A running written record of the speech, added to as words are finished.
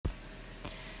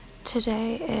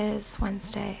Today is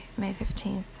Wednesday, May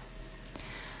 15th.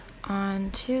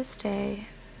 On Tuesday,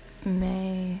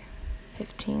 May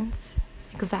 15th,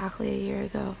 exactly a year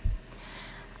ago,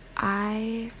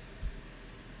 I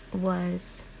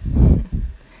was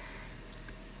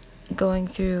going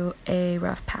through a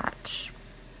rough patch.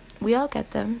 We all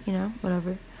get them,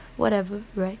 whatever,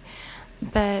 right?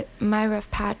 But my rough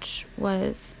patch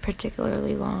was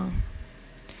particularly long.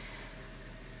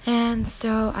 And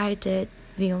so I did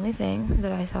the only thing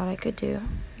that I thought I could do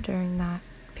during that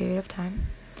period of time,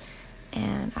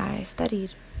 and I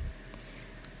studied.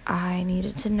 I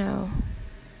needed to know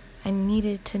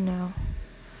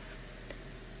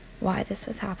why this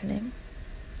was happening,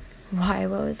 why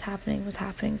what was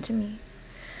happening to me,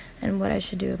 and what I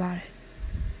should do about it.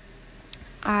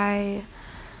 I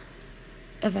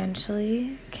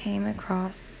eventually came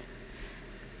across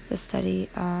the study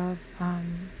of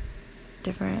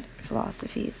different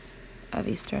philosophies of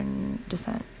Eastern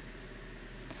descent.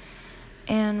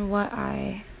 And what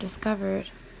I discovered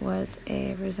was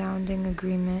a resounding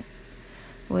agreement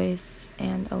with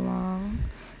and along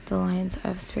the lines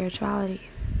of spirituality.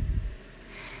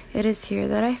 It is here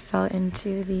that I fell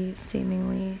into the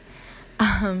seemingly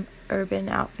Urban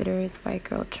Outfitters white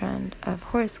girl trend of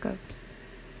horoscopes.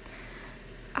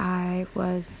 I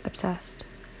was obsessed.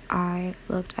 I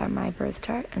looked at my birth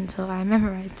chart until I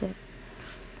memorized it.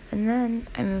 And then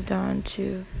I moved on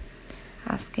to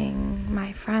asking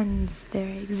my friends their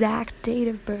exact date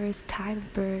of birth, time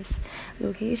of birth,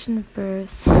 location of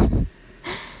birth,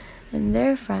 and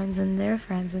their friends and their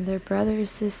friends and their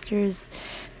brothers, sisters,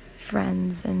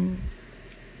 friends, and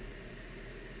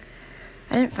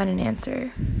I didn't find an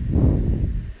answer.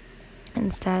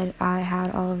 Instead, I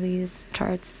had all of these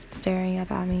charts staring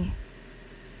up at me,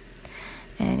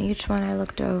 and each one I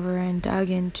looked over and dug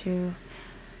into,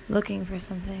 looking for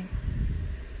something,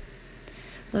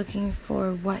 looking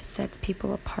for what sets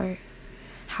people apart,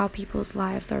 how people's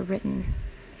lives are written,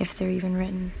 if they're even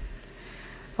written,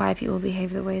 why people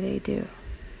behave the way they do.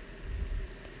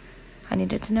 I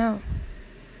needed to know,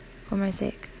 for my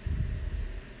sake.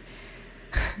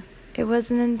 It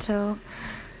wasn't until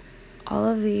all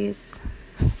of these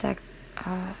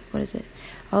sequential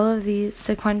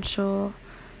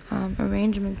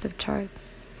arrangements of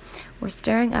charts were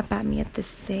staring up at me at the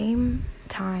same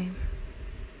time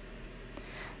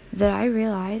that I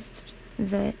realized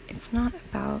that it's not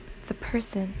about the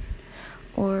person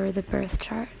or the birth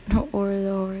chart or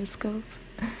the horoscope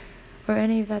or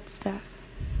any of that stuff.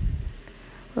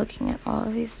 Looking at all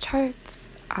of these charts,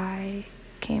 I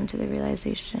came to the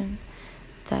realization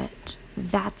that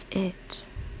that's it.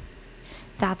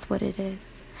 That's what it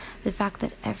is. The fact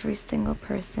that every single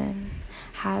person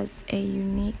has a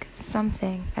unique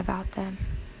something about them,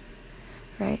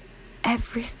 right?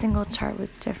 Every single chart was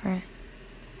different.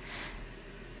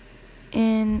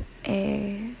 In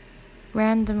a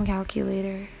random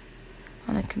calculator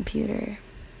on a computer,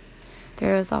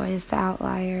 there is always the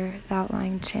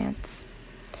outlying chance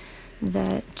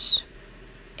that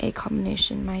a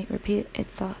combination might repeat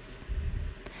itself.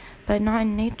 But not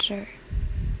in nature,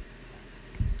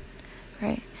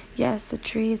 right? Yes, the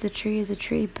tree is a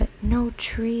tree, but no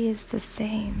tree is the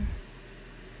same.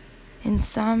 In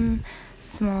some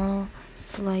small,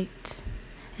 slight,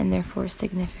 and therefore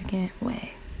significant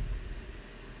way.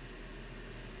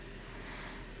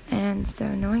 And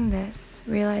so knowing this,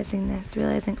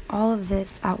 realizing all of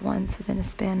this at once within a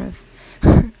span of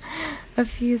a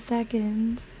few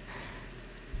seconds,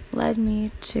 led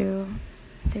me to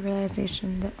the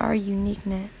realization that our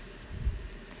uniqueness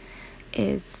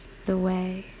is the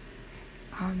way,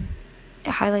 it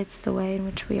highlights the way in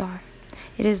which we are.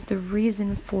 It is the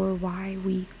reason for why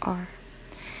we are.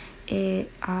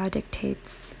 It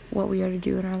dictates what we are to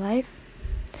do in our life.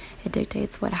 It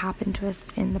dictates what happened to us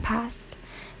in the past.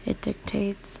 It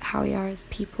dictates how we are as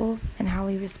people and how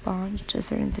we respond to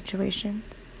certain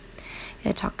situations.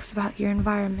 It talks about your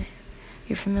environment,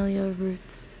 your familial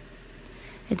roots.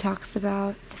 It talks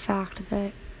about the fact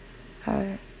that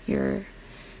your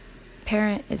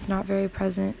parent is not very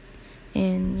present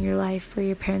in your life, or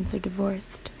your parents are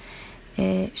divorced.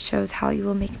 It shows how you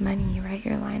will make money, right?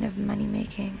 Your line of money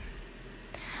making.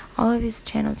 All of these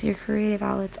channels, your creative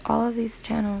outlets, all of these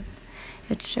channels,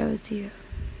 it shows you.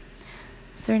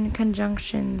 Certain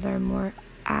conjunctions are more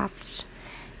apt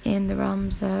in the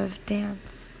realms of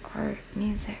dance, art,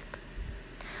 music.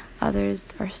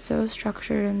 Others are so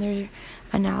structured in their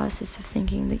analysis of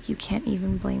thinking that you can't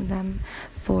even blame them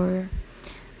for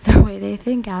the way they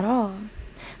think at all.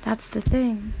 That's the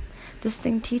thing. This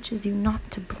thing teaches you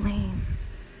not to blame,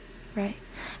 right?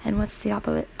 And what's the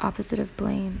opposite of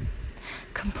blame?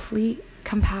 Complete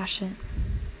compassion.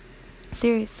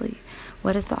 Seriously,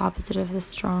 what is the opposite of the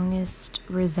strongest,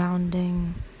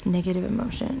 resounding, negative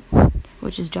emotion?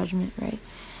 Which is judgment, right?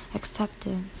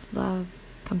 Acceptance, love,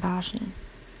 compassion.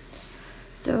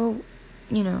 So,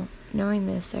 knowing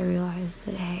this, I realized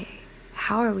that, hey,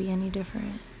 how are we any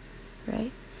different,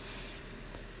 right?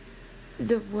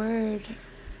 The word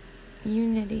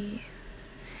unity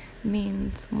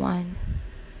means one.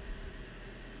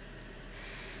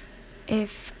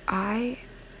 If I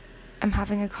am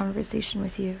having a conversation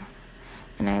with you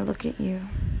and I look at you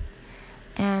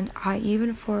and I,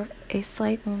 even for a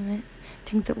slight moment,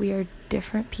 think that we are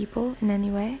different people in any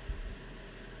way,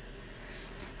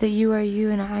 that you are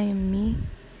you and I am me,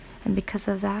 and because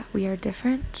of that we are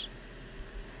different,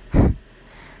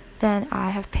 then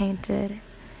I have painted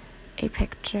a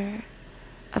picture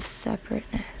of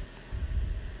separateness,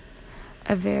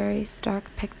 a very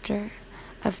stark picture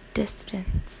of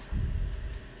distance.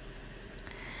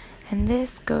 And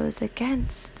this goes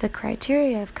against the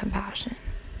criteria of compassion.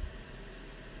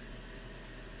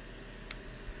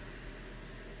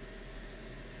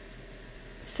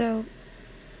 So,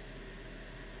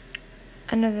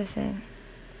 another thing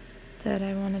that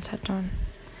I want to touch on,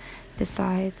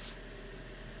 besides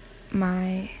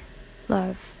my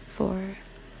love for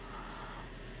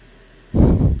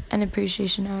an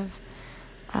appreciation of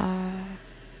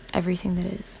everything that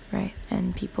is, right,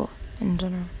 and people in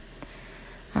general,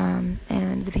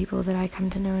 and the people that I come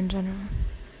to know in general.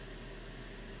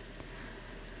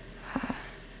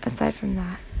 Aside from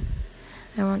that,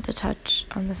 I want to touch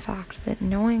on the fact that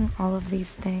knowing all of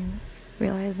these things,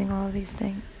 realizing all of these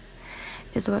things,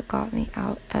 is what got me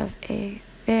out of a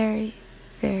very,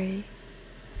 very,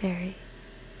 very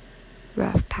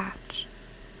rough patch.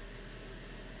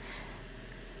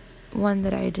 One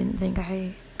that I didn't think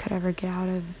I could ever get out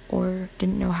of, or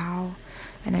didn't know how,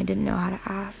 and I didn't know how to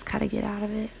ask how to get out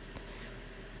of it,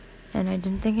 and I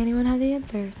didn't think anyone had the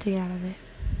answer to get out of it.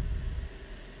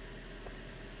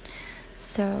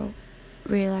 So,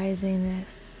 realizing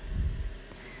this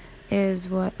is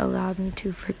what allowed me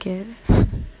to forgive,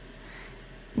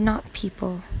 not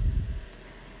people,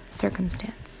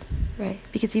 circumstance, right?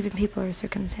 Because even people are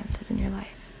circumstances in your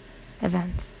life,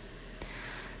 events.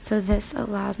 So this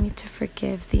allowed me to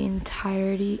forgive the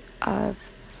entirety of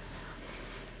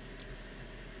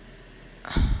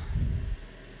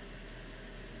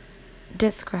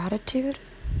disgratitude,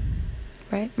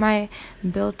 right? My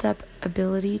built up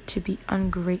ability to be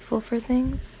ungrateful for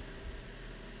things.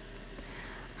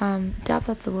 Doubt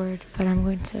that's a word, but I'm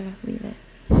going to leave it.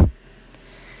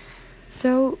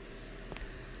 So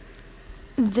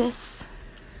this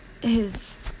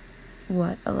is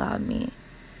what allowed me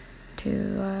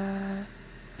to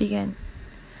begin.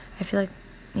 I feel like,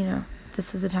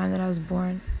 this was the time that I was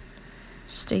born,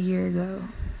 just a year ago.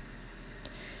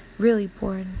 Really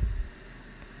born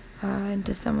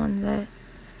into someone that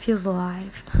feels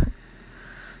alive.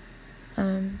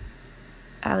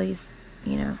 At least,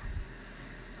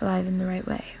 alive in the right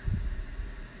way.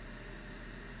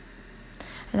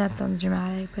 And that sounds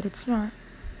dramatic, but it's not.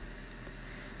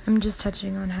 I'm just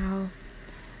touching on how,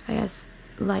 I guess,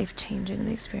 life-changing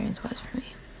the experience was for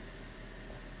me.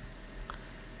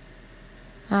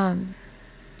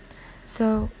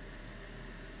 So,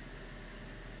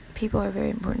 people are very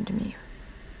important to me.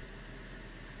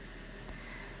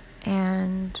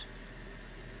 And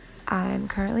I'm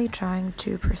currently trying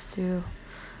to pursue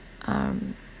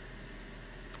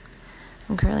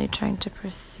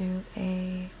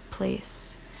a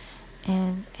place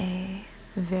in a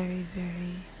very,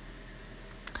 very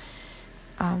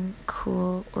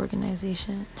cool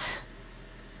organization.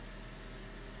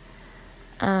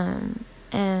 And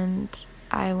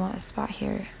I want a spot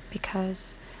here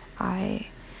because I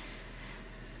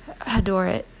adore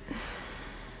it.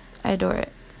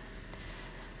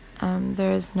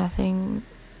 There is nothing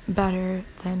better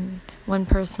than when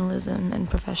personalism and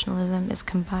professionalism is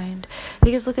combined.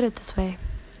 Because look at it this way,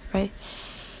 right?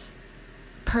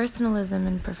 Personalism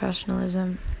and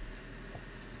professionalism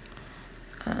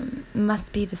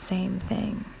must be the same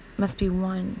thing, must be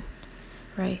one,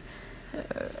 right?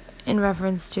 In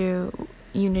reference to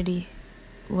unity,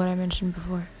 what I mentioned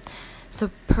before.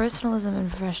 So personalism and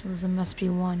professionalism must be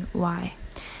one. Why?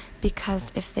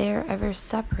 Because if they are ever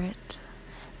separate,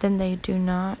 then they do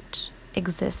not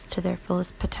exist to their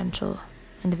fullest potential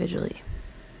individually.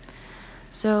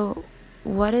 So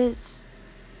what is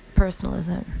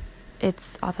personalism?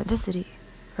 It's authenticity,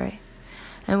 right?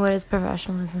 And what is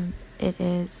professionalism? It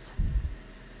is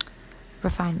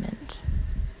refinement.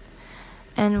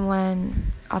 And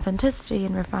when authenticity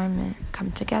and refinement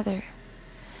come together,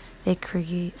 they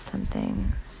create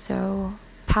something so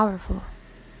powerful,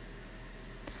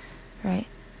 right?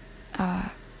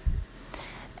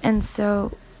 And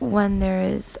so when there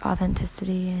is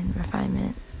authenticity and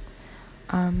refinement,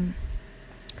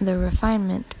 the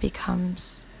refinement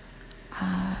becomes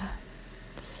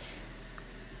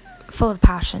full of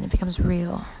passion. It becomes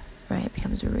real, right? It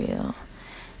becomes real.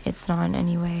 It's not in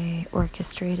any way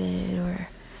orchestrated or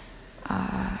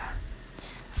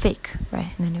fake,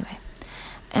 right? In any way.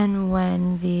 And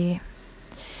when the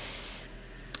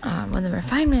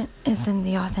refinement is in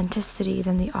the authenticity,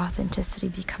 then the authenticity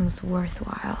becomes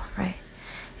worthwhile, right?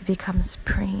 It becomes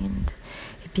preened.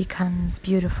 It becomes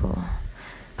beautiful,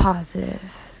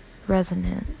 positive,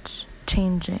 resonant,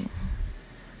 changing,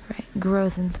 right?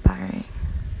 Growth inspiring.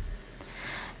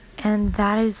 And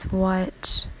that is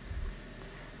what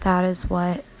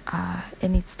it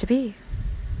needs to be.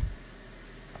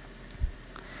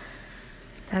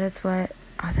 That is what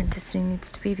authenticity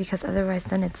needs to be, because otherwise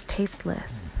then it's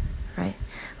tasteless, right?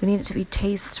 We need it to be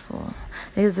tasteful,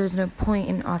 because there's no point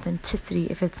in authenticity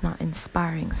if it's not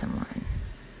inspiring someone.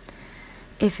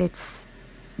 If it's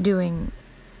in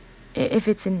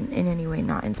any way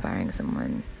not inspiring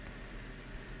someone,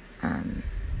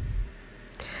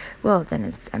 well, then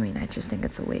I just think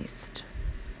it's a waste,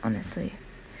 honestly,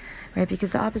 right?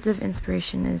 Because the opposite of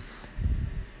inspiration is,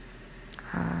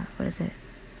 what is it?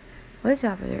 What is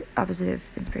the opposite of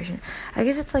inspiration? I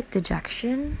guess it's like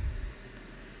dejection,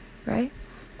 right?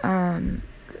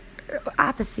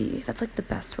 Apathy. That's like the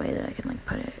best way that I can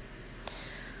put it.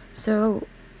 So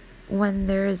when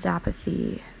there is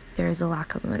apathy, there is a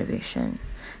lack of motivation.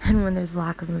 And when there's a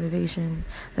lack of motivation,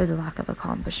 there's a lack of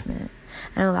accomplishment.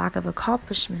 And a lack of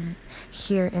accomplishment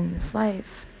here in this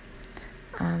life,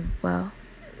 well,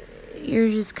 you're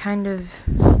just kind of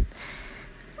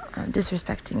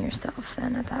disrespecting yourself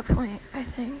then at that point, I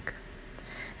think.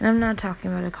 And I'm not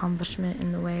talking about accomplishment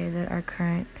in the way that our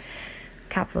current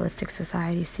capitalistic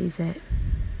society sees it,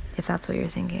 if that's what you're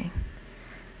thinking.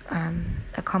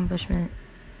 Accomplishment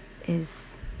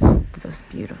is the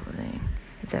most beautiful thing.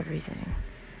 It's everything.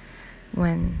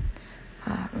 When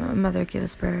a mother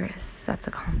gives birth, that's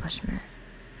accomplishment.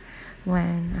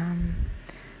 When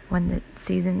the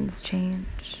seasons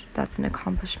change, that's an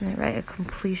accomplishment, right? A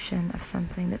completion of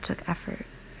something that took effort.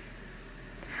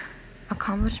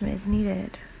 Accomplishment is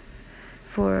needed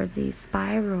for the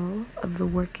spiral of the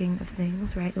working of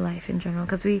things, right? Life in general,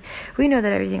 because we know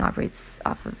that everything operates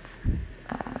off of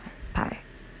pi,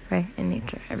 right? In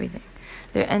nature, everything.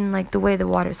 And the way the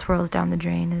water swirls down the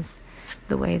drain is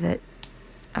the way that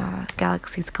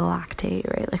galaxies galactate,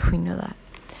 right? We know that.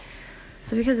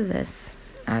 So because of this,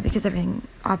 because everything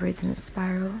operates in a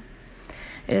spiral,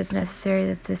 it is necessary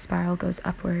that this spiral goes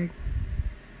upward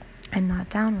and not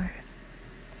downward.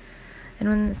 And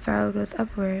when the spiral goes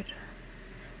upward,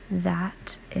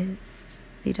 that is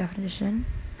the definition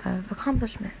of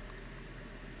accomplishment.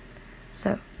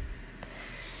 So,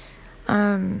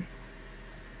 there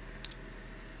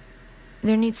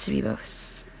needs to be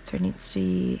both. There needs to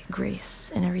be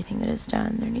grace in everything that is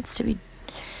done. There needs to be,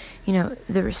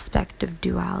 the respect of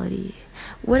duality.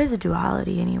 What is a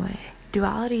duality anyway?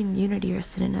 Duality and unity are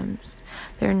synonyms.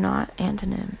 They're not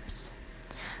antonyms.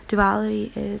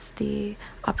 Duality is the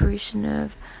operation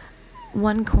of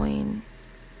one coin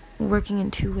working in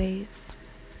two ways.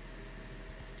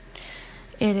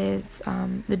 It is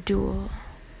the dual,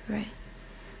 right?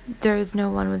 There is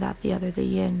no one without the other, the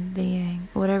yin, the yang,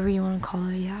 whatever you want to call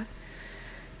it, yeah?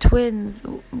 Twins,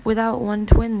 without one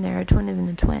twin there, a twin isn't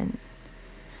a twin.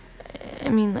 I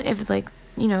mean, if the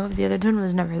other twin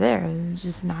was never there, it's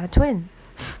just not a twin.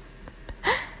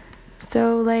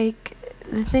 So, the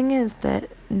thing is that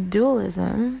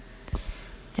dualism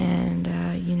and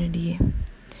unity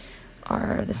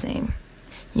are the same.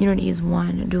 Unity is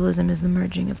one, dualism is the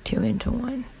merging of two into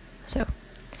one. So,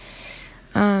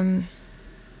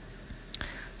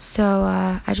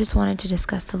 I just wanted to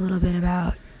discuss a little bit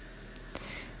about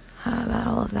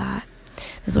all of that.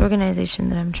 This organization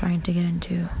that I'm trying to get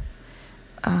into,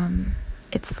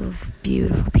 it's full of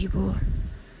beautiful people.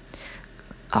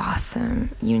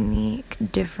 Awesome, unique,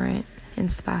 different,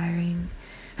 inspiring,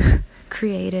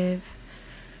 creative,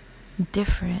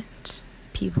 different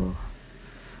people.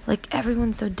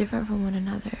 Everyone's so different from one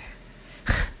another.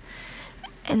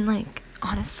 And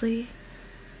honestly,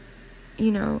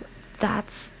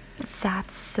 that's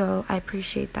so, I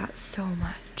appreciate that so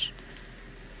much.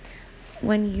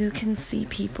 When you can see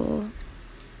people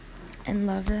and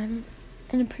love them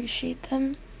and appreciate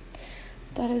them,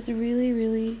 that is really,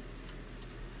 really,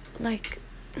 it's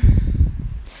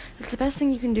the best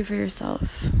thing you can do for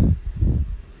yourself,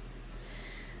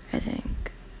 I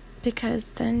think. Because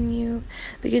then you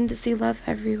begin to see love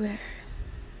everywhere,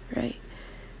 right?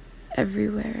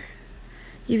 Everywhere.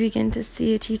 You begin to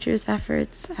see a teacher's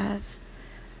efforts as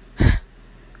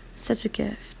such a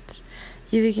gift.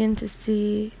 You begin to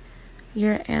see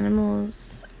your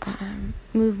animals'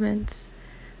 movements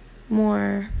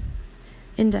more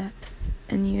in depth,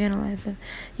 and you analyze them.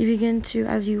 You begin to,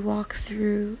 as you walk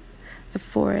through a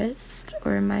forest,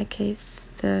 or in my case,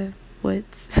 the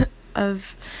woods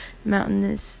of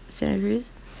mountainous Santa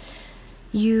Cruz,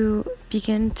 you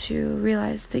begin to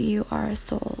realize that you are a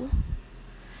soul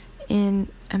in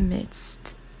the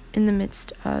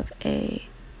midst of a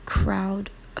crowd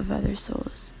of other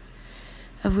souls,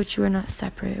 of which you are not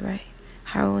separate, right?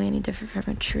 How are we any different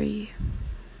from a tree?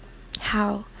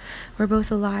 How? We're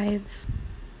both alive,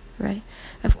 right?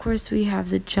 Of course, we have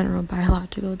the general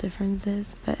biological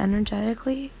differences, but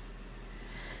energetically,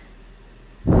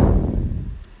 right?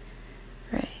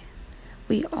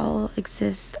 We all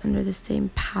exist under the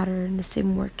same pattern, the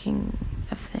same working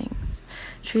of things.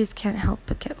 Trees can't help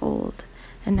but get old,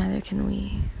 and neither can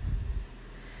we.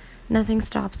 Nothing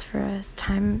stops for us.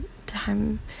 Time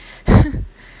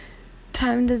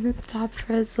doesn't stop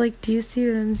for us. Like, do you see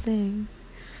what I'm saying?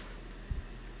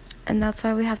 And that's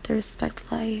why we have to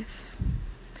respect life.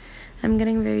 I'm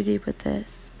getting very deep with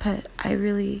this, but I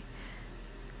really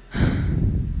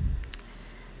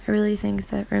think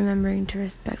that remembering to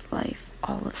respect life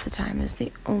all of the time is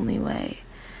the only way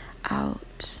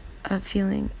out of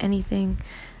feeling anything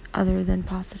other than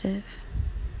positive.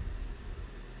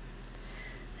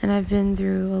 And I've been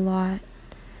through a lot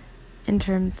in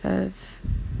terms of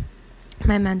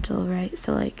my mental, right?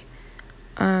 So, like,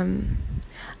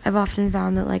 I've often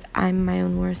found that, like, I'm my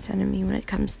own worst enemy when it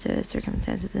comes to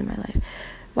circumstances in my life.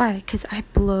 Why? Because I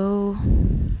blow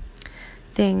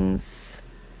things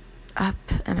up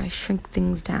and I shrink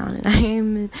things down, and I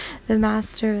am the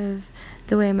master of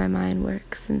the way my mind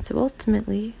works. And so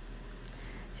ultimately,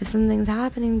 if something's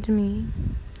happening to me,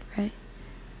 right,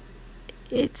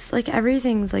 it's like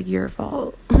everything's like your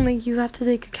fault. Like, you have to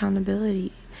take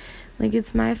accountability. Like,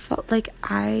 it's my fault. Like,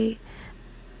 I,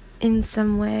 in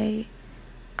some way,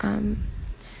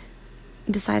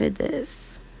 decided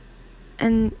this,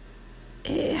 and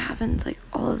it happens like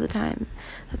all of the time.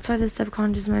 That's why the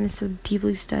subconscious mind is so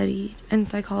deeply studied, and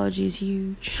psychology is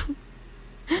huge.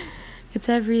 It's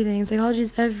everything. Psychology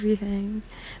is everything.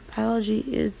 Biology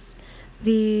is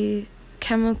the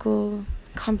chemical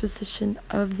composition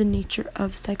of the nature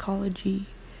of psychology,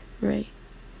 right?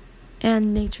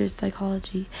 And nature's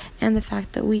psychology, and the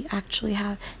fact that we actually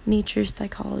have nature's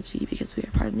psychology because we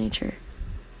are part of nature.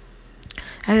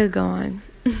 I could go on.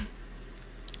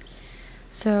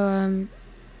 So,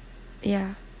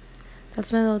 yeah,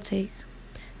 that's my little take.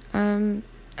 I'm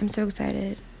so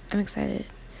excited. I'm excited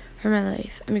for my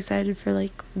life. I'm excited for,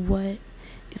 like, what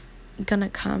is gonna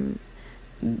come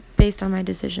based on my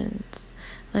decisions.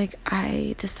 Like,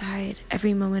 I decide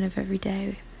every moment of every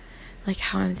day, like,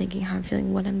 how I'm thinking, how I'm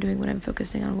feeling, what I'm doing, what I'm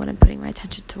focusing on, what I'm putting my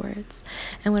attention towards.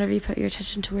 And whatever you put your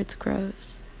attention towards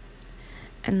grows.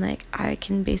 And, like, I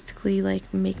can basically,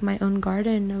 like, make my own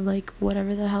garden of, like,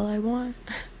 whatever the hell I want.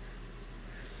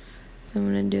 So I'm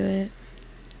gonna do it.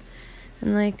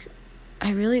 And, like,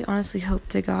 I really honestly hope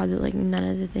to God that, like, none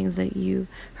of the things that you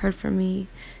heard from me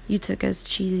you took as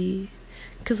cheesy.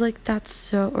 Because, like, that's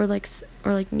so, or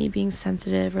like me being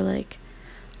sensitive, or, like,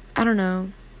 I don't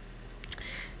know.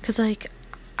 Because, like,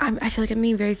 I feel like I'm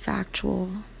being very factual.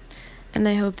 And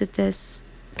I hope that this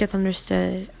gets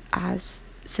understood as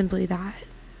simply that.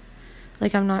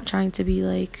 Like, I'm not trying to be,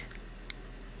 like,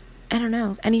 I don't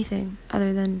know, anything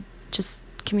other than just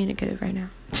communicative right now.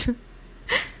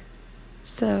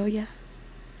 So, yeah.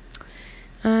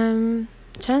 Trying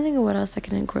to think of what else I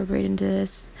can incorporate into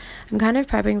this. I'm kind of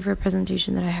prepping for a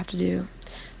presentation that I have to do.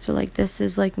 So, like, this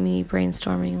is, like, me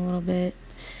brainstorming a little bit.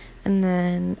 And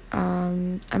then,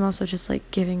 I'm also just, like,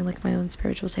 giving, like, my own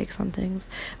spiritual takes on things.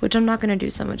 Which I'm not going to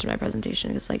do so much in my presentation,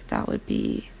 because, like, that would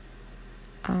be,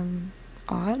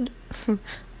 odd. I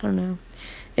don't know.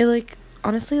 It, like,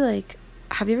 honestly, like,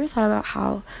 have you ever thought about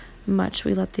how much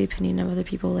we let the opinion of other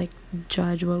people, like,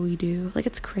 judge what we do? Like,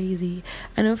 it's crazy.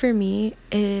 I know for me,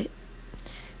 it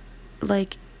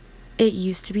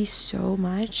used to be so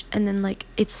much, and then, like,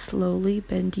 it's slowly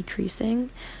been decreasing,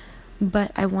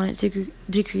 but I want it to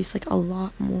decrease, like, a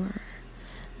lot more.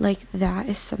 Like, that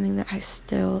is something that I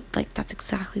still, like, that's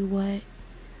exactly what,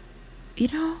 you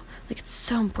know, like, it's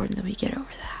so important that we get over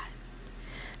that.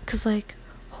 Because, like,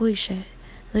 holy shit,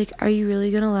 like, are you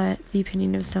really gonna let the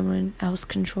opinion of someone else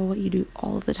control what you do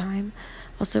all of the time?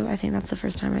 Also, I think that's the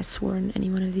first time I swore in any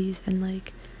one of these, and,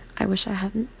 like, I wish I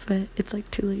hadn't, but it's,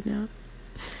 like, too late now.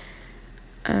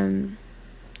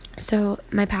 So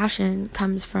my passion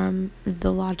comes from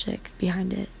the logic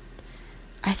behind it.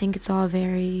 I think it's all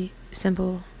very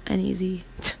simple and easy.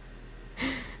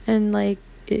 And, like,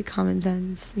 it common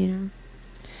sense, you know?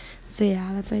 So,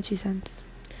 yeah, that's my 2 cents.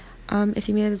 If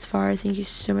you made it this far, thank you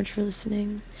so much for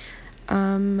listening. I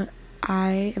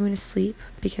am going to sleep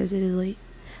because it is late.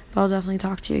 But I'll definitely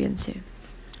talk to you again soon.